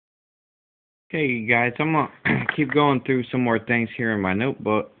Okay, you guys, I'm gonna keep going through some more things here in my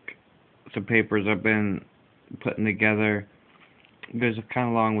notebook. Some papers I've been putting together. It goes kind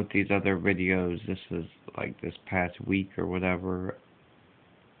of along with these other videos. This is like this past week or whatever.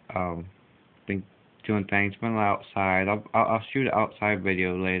 Been doing things. Been outside. I'll shoot an outside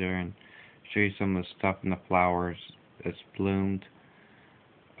video later and show you some of the stuff in the flowers that's bloomed.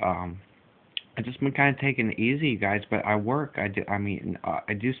 Um, I just been kind of taking it easy, you guys. But I work. I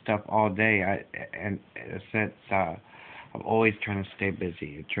do stuff all day. And since I'm always trying to stay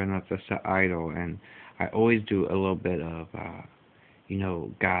busy, I try not to sit idle, and I always do a little bit of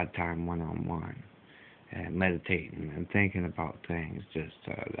God time one-on-one and meditating and thinking about things. Just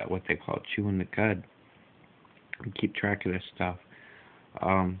that what they call chewing the cud and keep track of this stuff.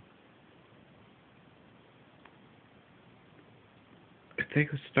 Um, I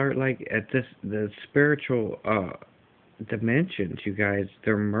think we'll start like at the spiritual dimensions, you guys.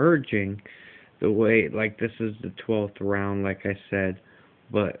 They're merging the way, like, this is the 12th round, like I said,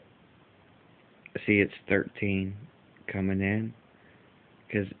 but see, it's 13 coming in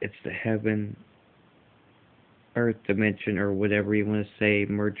because it's the heaven earth dimension, or whatever you want to say,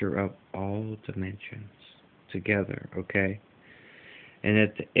 merger of all dimensions together. Okay, and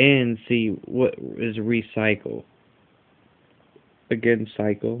at the end, see what is recycle. Again,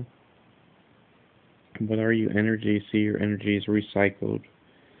 cycle. What are you? Energy. See, your energy is recycled.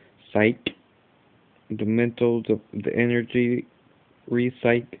 Psych. The mental, the energy,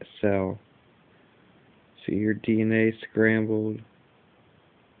 recycle cell. See, your DNA scrambled.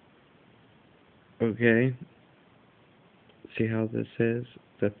 Okay. See how this is?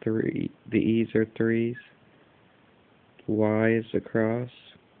 The E's are threes. The Y is the cross.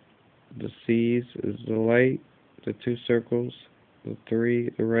 The C's is the light. The two circles. The three,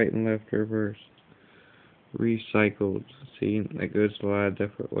 the right and left reversed. Recycled. See, that goes a lot of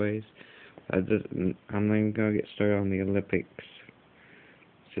different ways. I'm not even gonna get started on the Olympics.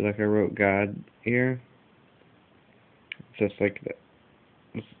 See, like I wrote God here. Just like that.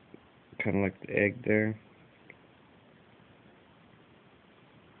 It's kind of like the egg there.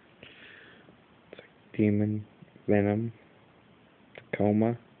 Demon, venom, the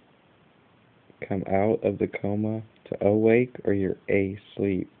coma. Come out of the coma to awake, or you're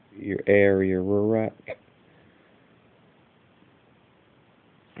asleep. Your air, or your rurak.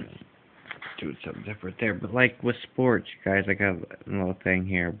 Do something different there. But like with sports, you guys, I got a little thing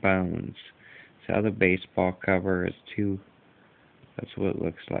here. Bones. See how the baseball cover is two. That's what it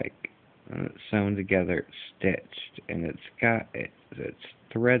looks like. And it's sewn together, it's stitched, and it's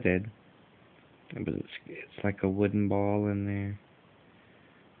threaded, but it's like a wooden ball in there,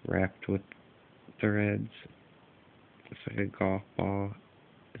 wrapped with threads. It's like a golf ball.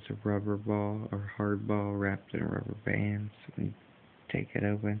 It's a rubber ball or hard ball wrapped in rubber bands. And you take it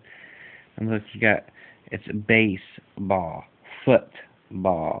open. And look, it's baseball,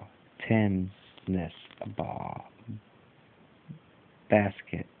 football, tennis ball,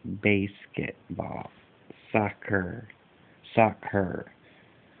 basketball, soccer,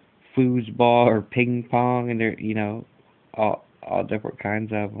 foosball or ping pong, and they're, all different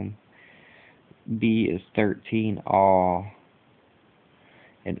kinds of them. B is 13 all,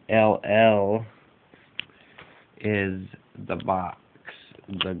 and LL is the box,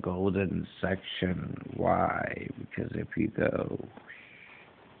 the golden section. Why? Because if you go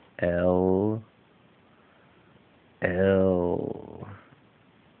L,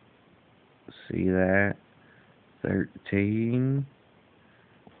 see that? 13,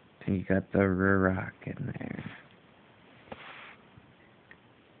 and you got the rock in there.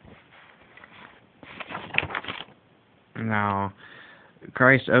 Now,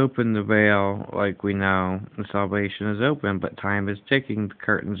 Christ opened the veil, like we know, and salvation is open, but time is ticking. The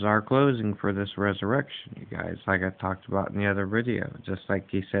curtains are closing for this resurrection, you guys, like I talked about in the other video. Just like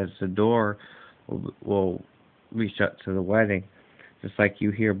he says, the door will be shut to the wedding. Just like you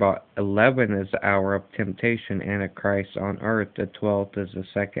hear about 11 is the hour of temptation, Antichrist on earth. The 12th is the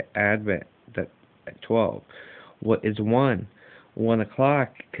second advent, at 12. What is 1? 1 o'clock,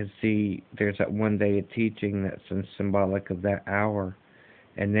 because see, there's that one day of teaching that's symbolic of that hour.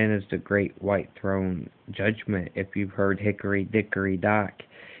 And then is the great white throne judgment. If you've heard hickory dickory dock,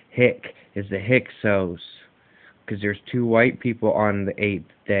 hick is the Hyksos, because there's two white people on the 8th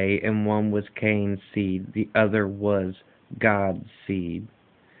day, and one was Cain's seed, the other was God's seed.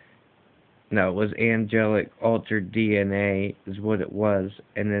 No, it was angelic altered DNA is what it was,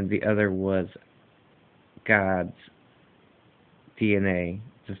 and then the other was God's DNA,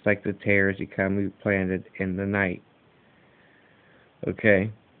 just like the tares he come planted in the night.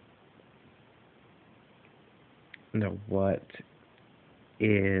 Okay. Now what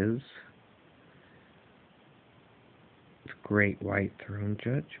is great white throne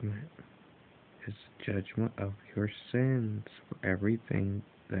judgment is the judgment of your sins for everything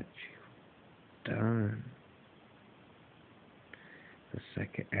that you've done. The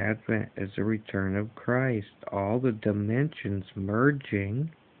second advent is the return of Christ, all the dimensions merging.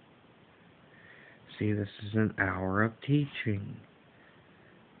 See, this is an hour of teaching.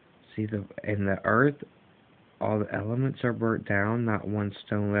 See, in the earth, all the elements are burnt down, not one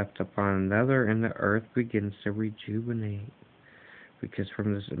stone left upon another, and the earth begins to rejuvenate. Because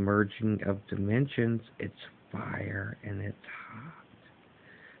from this merging of dimensions, it's fire and it's hot.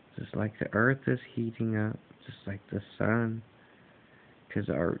 Just like the earth is heating up, just like the sun. Because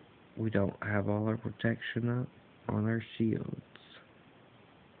we don't have all our protection up on our shields.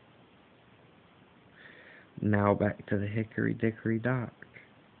 Now back to the hickory dickory dock.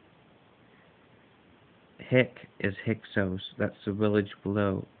 Hick is Hyksos. That's the village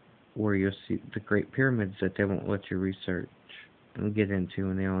below where you'll see the Great Pyramids that they won't let you research and get into,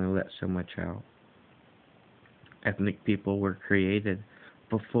 and they only let so much out. Ethnic people were created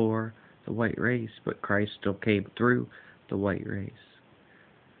before the white race, but Christ still came through the white race.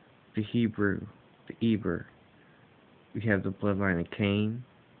 The Hebrew, the Eber. You have the bloodline of Cain,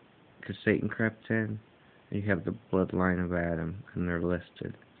 because Satan crept in, and you have the bloodline of Adam, and they're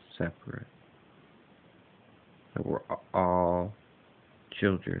listed separate. That we're all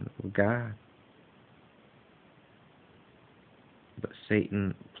children of God. But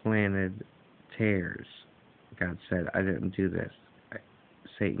Satan planted tares. God said, I didn't do this.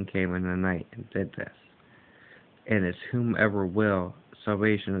 Satan came in the night and did this. And it's whomever will.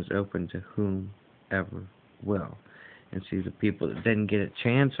 Salvation is open to whomever will. And see, the people that didn't get a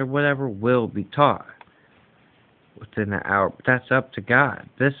chance or whatever will be taught within an hour. But that's up to God.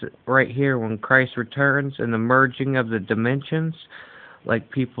 This right here, when Christ returns and the merging of the dimensions,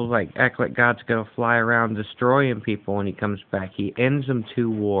 like people act like God's going to fly around destroying people when he comes back. He ends them 2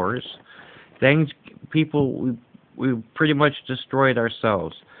 wars. We pretty much destroyed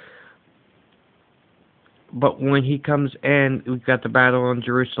ourselves. But when he comes in, we've got the battle in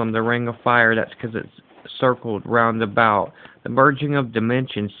Jerusalem, the ring of fire. That's because it's circled round about. The merging of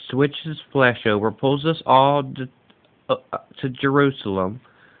dimensions switches flesh over, pulls us all to Jerusalem,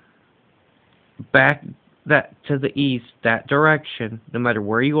 back to the east, that direction, no matter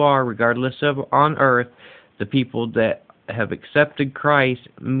where you are, regardless of on earth. The people that have accepted Christ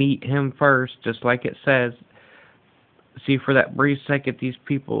meet him first, just like it says. See, for that brief second, these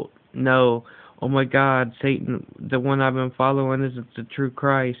people know, oh my God, Satan, the one I've been following isn't the true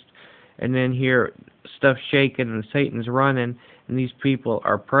Christ. And then here, stuff shaking and Satan's running, and these people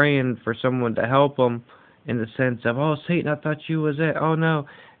are praying for someone to help them in the sense of, oh, Satan, I thought you was it. Oh, no.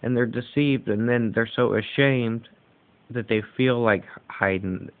 And they're deceived, and then they're so ashamed that they feel like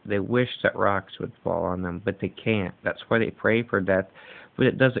hiding. They wish that rocks would fall on them, but they can't. That's why they pray for death. But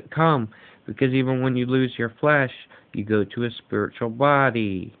it doesn't come, because even when you lose your flesh, you go to a spiritual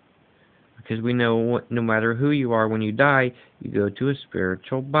body. Because we know no matter who you are, when you die, you go to a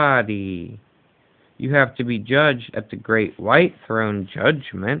spiritual body. You have to be judged at the great white throne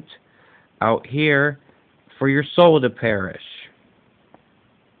judgment out here for your soul to perish.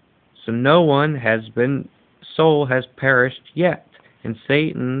 So no one soul has perished yet. And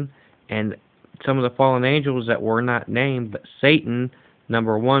Satan and some of the fallen angels that were not named, but Satan,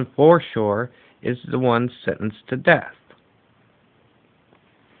 number 1 for sure, is the one sentenced to death.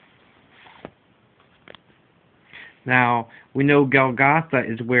 Now, we know Golgotha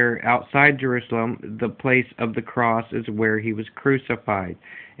is where, outside Jerusalem, the place of the cross is where he was crucified.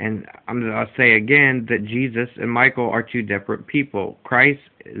 And I'll say again that Jesus and Michael are 2 different people. Christ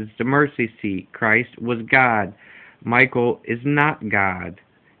is the mercy seat. Christ was God. Michael is not God.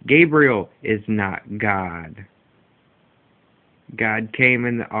 Gabriel is not God. God came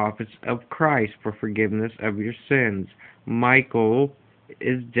in the office of Christ for forgiveness of your sins. Michael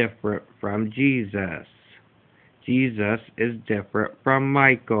is different from Jesus. Jesus is different from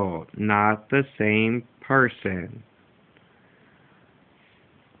Michael, not the same person.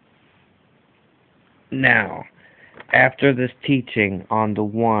 Now, after this teaching on the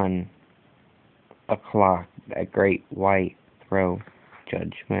 1 o'clock, that great white throne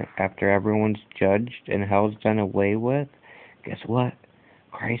judgment, after everyone's judged and hell's done away with, guess what?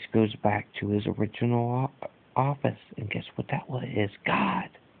 Christ goes back to his original office, and guess what that is? God.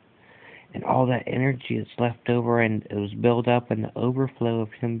 And all that energy that's left over and it was built up in the overflow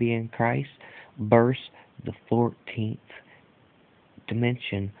of him being Christ bursts the 14th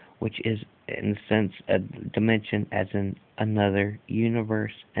dimension, which is in a sense a dimension as in another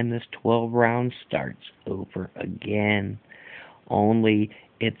universe. And this 12 rounds starts over again. Only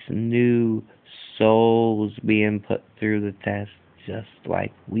it's new souls being put through the test just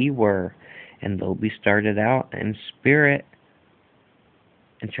like we were. And they'll be started out in spirit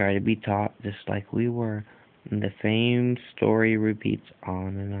and try to be taught just like we were. And the same story repeats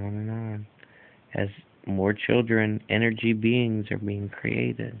on and on and on as more children, energy beings are being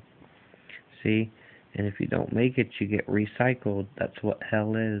created. See? And if you don't make it, you get recycled. That's what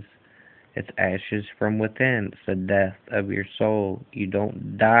hell is. It's ashes from within. It's the death of your soul. You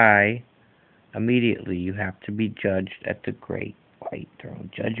don't die immediately. You have to be judged at the great white throne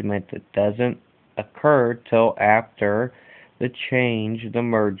judgment that doesn't occur till after the change, the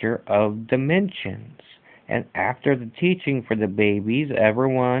merger of dimensions. And after the teaching for the babies,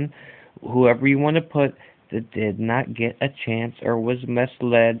 everyone, whoever you want to put, that did not get a chance or was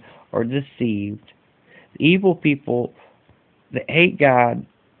misled or deceived. The evil people that hate God,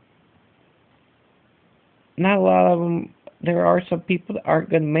 not a lot of them, there are some people that aren't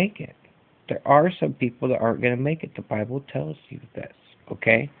going to make it. There are some people that aren't going to make it. The Bible tells you this,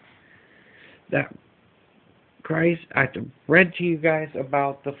 okay? That Christ, I read to you guys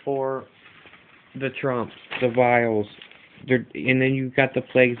about the trumps, the vials, and then you've got the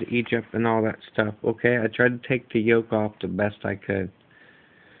plagues of Egypt and all that stuff, okay? I tried to take the yoke off the best I could.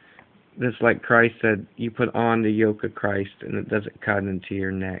 Just like Christ said, you put on the yoke of Christ and it doesn't cut into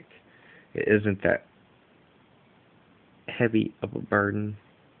your neck. It isn't that heavy of a burden.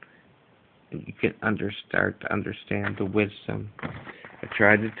 You can start to understand the wisdom. I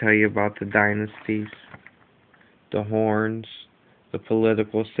tried to tell you about the dynasties, the horns, the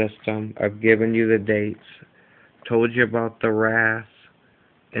political system. I've given you the dates. Told you about the wrath,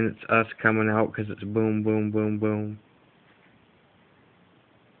 and it's us coming out because it's boom, boom, boom, boom.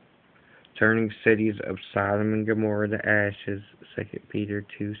 Turning cities of Sodom and Gomorrah to ashes, 2 Peter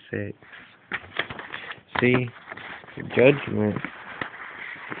 2:6. See, the judgment,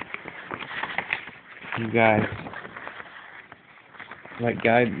 you guys, like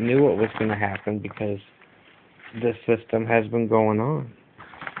God knew what was going to happen because this system has been going on.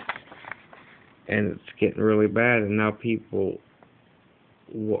 And it's getting really bad, and now people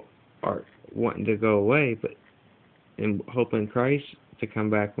are wanting to go away, but in hoping Christ to come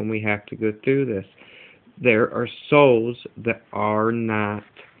back when we have to go through this. There are souls that are not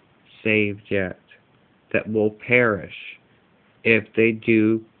saved yet, that will perish if they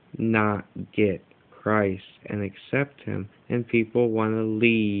do not get Christ and accept Him. And people want to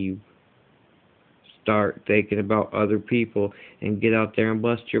leave. Start thinking about other people and get out there and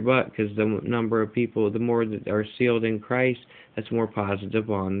bust your butt, because the number of people, the more that are sealed in Christ, that's more positive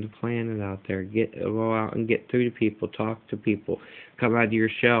on the planet out there. Go out and get through to people, talk to people, come out of your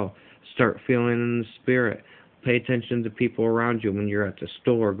shell, start feeling in the spirit. Pay attention to people around you when you're at the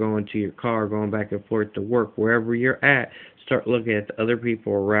store, going to your car, going back and forth to work, wherever you're at. Start looking at the other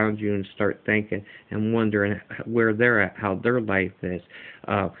people around you and start thinking and wondering where they're at, how their life is.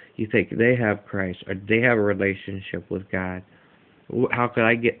 You think they have Christ, or they have a relationship with God. How could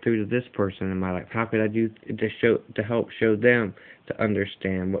I get through to this person in my life? How could I do to help show them to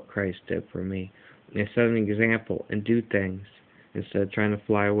understand what Christ did for me? And set an example and do things instead of trying to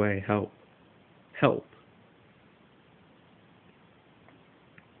fly away. Help.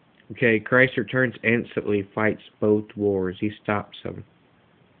 Okay, Christ returns instantly, fights both wars. He stops them.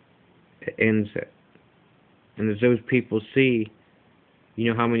 It ends it. And as those people see, you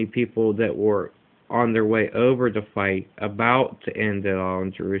know how many people that were on their way over to fight, about to end it all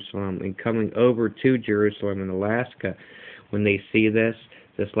in Jerusalem, and coming over to Jerusalem in Alaska, when they see this,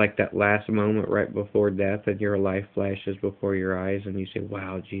 just like that last moment right before death, and your life flashes before your eyes, and you say,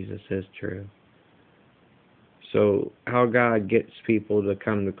 wow, Jesus is true. So how God gets people to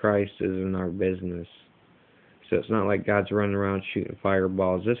come to Christ isn't our business. So it's not like God's running around shooting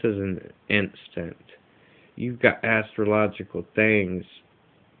fireballs. This is an instant. You've got astrological things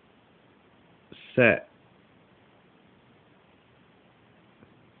set.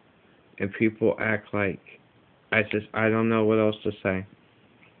 And people act like, I don't know what else to say.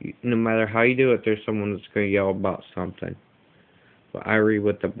 No matter how you do it, there's someone that's going to yell about something. But I read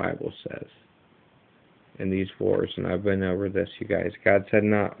what the Bible says in these wars, and I've been over this, you guys. God said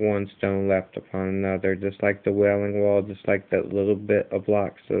not one stone left upon another, just like the Wailing Wall, just like that little bit of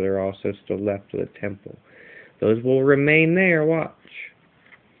blocks that are also still left of the temple. Those will remain there, watch.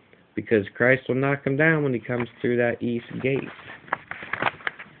 Because Christ will knock them down when He comes through that east gate.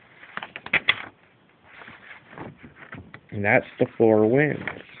 And that's the four winds.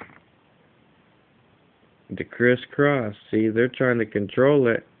 The crisscross, see, they're trying to control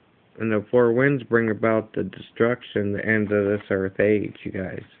it. And the four winds bring about the destruction, the end of this earth age, you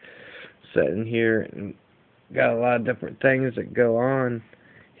guys. Sitting here and got a lot of different things that go on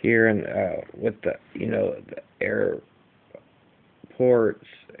here in with the the airports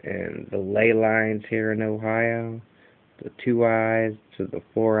and the ley lines here in Ohio, the 2 eyes to the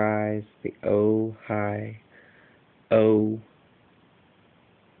 4 eyes, the O high O.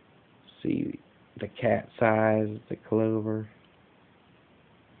 See the cat's eyes, the clover,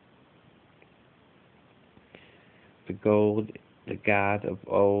 the gold, the God of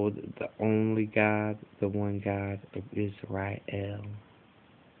old, the only God, the one God of Israel.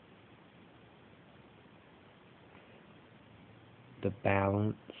 The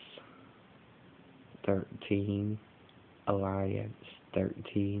balance, 13, alliance,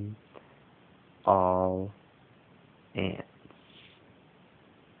 13, all ants.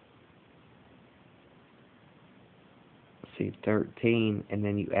 See, 13, and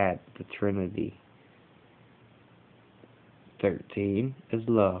then you add the Trinity. 13 is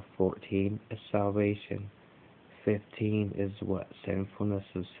love, 14 is salvation, 15 is what? Sinfulness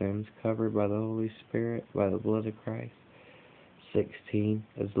of sins covered by the Holy Spirit, by the blood of Christ. 16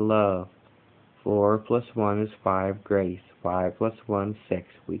 is love. 4 plus 1 is 5, grace. 5 plus 1, 6,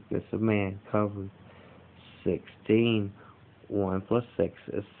 weakness of man, covered. 16, 1 plus 6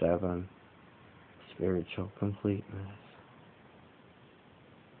 is 7, spiritual completeness.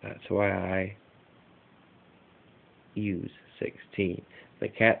 That's why I use 16. The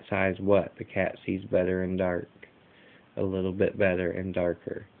cat's eyes what? The cat sees better in dark. A little bit better and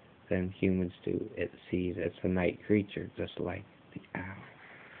darker than humans do. It sees, it's a night creature, just like the owl.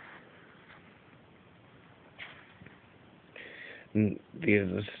 And these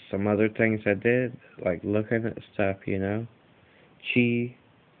are some other things I did, like looking at stuff, Chi,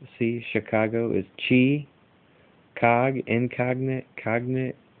 see, Chicago is chi, cog, incognate,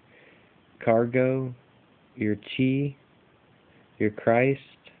 cognate, cargo, your chi, your Christ,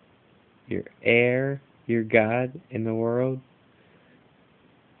 your heir, your God in the world.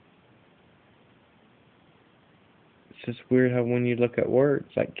 It's just weird how when you look at words,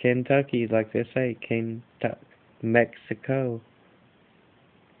 like Kentucky, like they say, Kentucky, Mexico.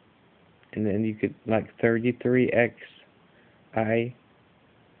 And then you could, like 33x, I,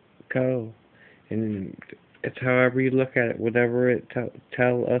 co. And it's however you look at it, whatever it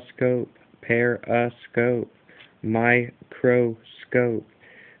telescope, periscope, microscope.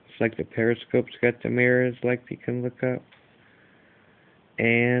 It's like the periscope's got the mirrors like you can look up.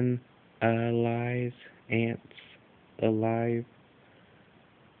 Analyze, ants, alive.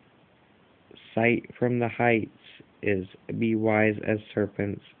 Sight from the heights is be wise as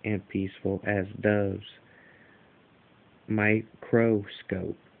serpents and peaceful as doves.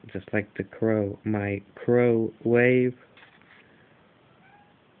 Microscope, just like the crow. Microwave.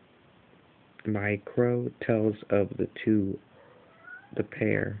 Micro tells of the two, the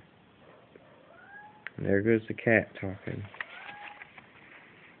pair. And there goes the cat talking.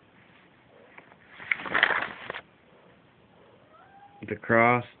 The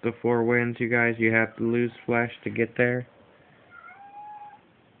cross, the 4 winds, you guys, you have to lose flesh to get there.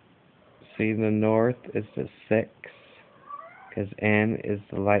 See, the north is the 6, because N is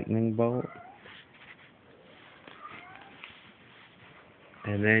the lightning bolt.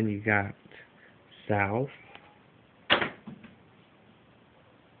 And then you got south,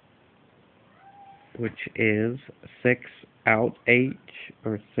 which is 6 out H,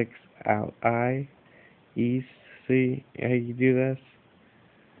 or 6 out I. East, see how you do this?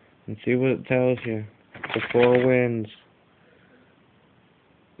 And see what it tells you. The 4 winds.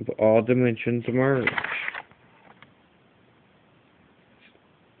 All dimensions merge.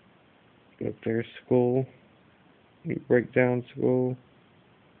 If there's school, you break down school.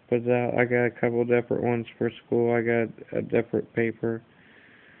 Put it out. I got a couple different ones for school. I got a different paper.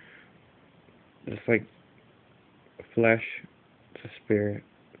 It's like flesh to spirit.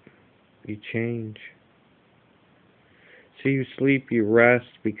 You change. So you sleep, you rest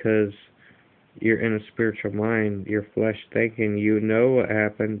because you're in a spiritual mind. Your flesh thinking, you know what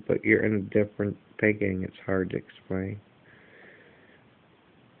happened, but you're in a different thinking. It's hard to explain.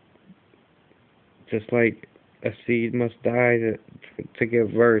 Just like a seed must die to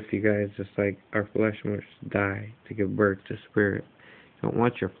give birth, you guys. Just like our flesh must die to give birth to spirit. You don't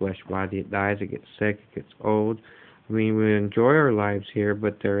want your flesh body. It dies, it gets sick, it gets old. I mean, we enjoy our lives here,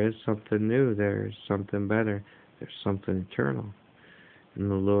 but there is something new. There is something better. There's something eternal in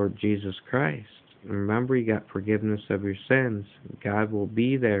the Lord Jesus Christ. Remember, you got forgiveness of your sins. God will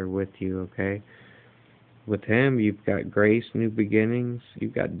be there with you, okay? With Him, you've got grace, new beginnings.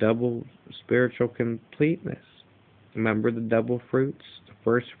 You've got double spiritual completeness. Remember the double fruits, the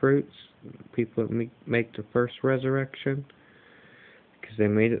first fruits? People that make the first resurrection? Because they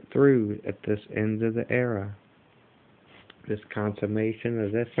made it through at this end of the era. this consummation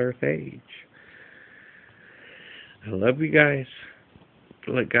of this earth age. I love you guys.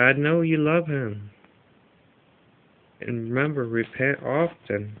 Let God know you love Him. And remember, repent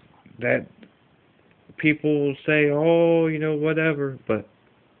often. That people will say, oh, whatever. But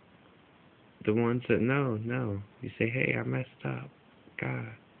the ones that know. You say, hey, I messed up. God,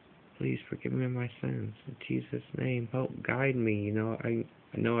 please forgive me my sins. In Jesus' name, help guide me. I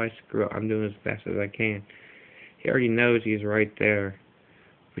know I screw up. I'm doing as best as I can. He already knows He's right there.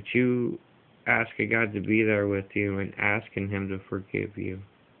 But you asking God to be there with you and asking Him to forgive you.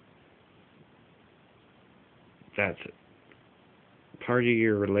 That's part of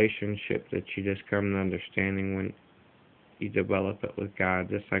your relationship that you just come to understanding when you develop it with God.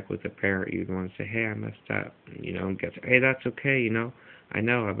 Just like with a parent, you'd want to say, hey, I messed up. And get, hey, that's okay, I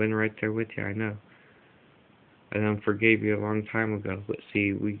know, I've been right there with you, I know. I forgave you a long time ago. But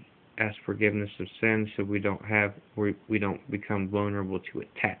see, we ask forgiveness of sins so we don't become vulnerable to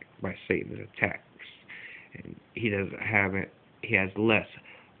attack by Satan's attacks. And he doesn't have it. He has less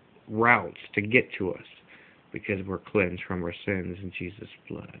routes to get to us because we're cleansed from our sins in Jesus'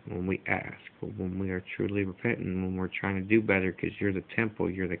 blood. When we ask, when we are truly repentant, when we're trying to do better, because you're the temple,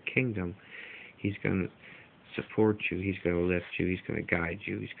 you're the kingdom, He's going to support you. He's going to lift you. He's going to guide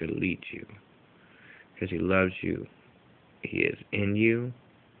you. He's going to lead you because He loves you. He is in you.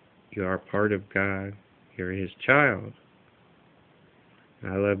 You are part of God. You're His child.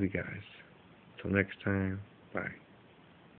 And I love you guys. Until next time, bye.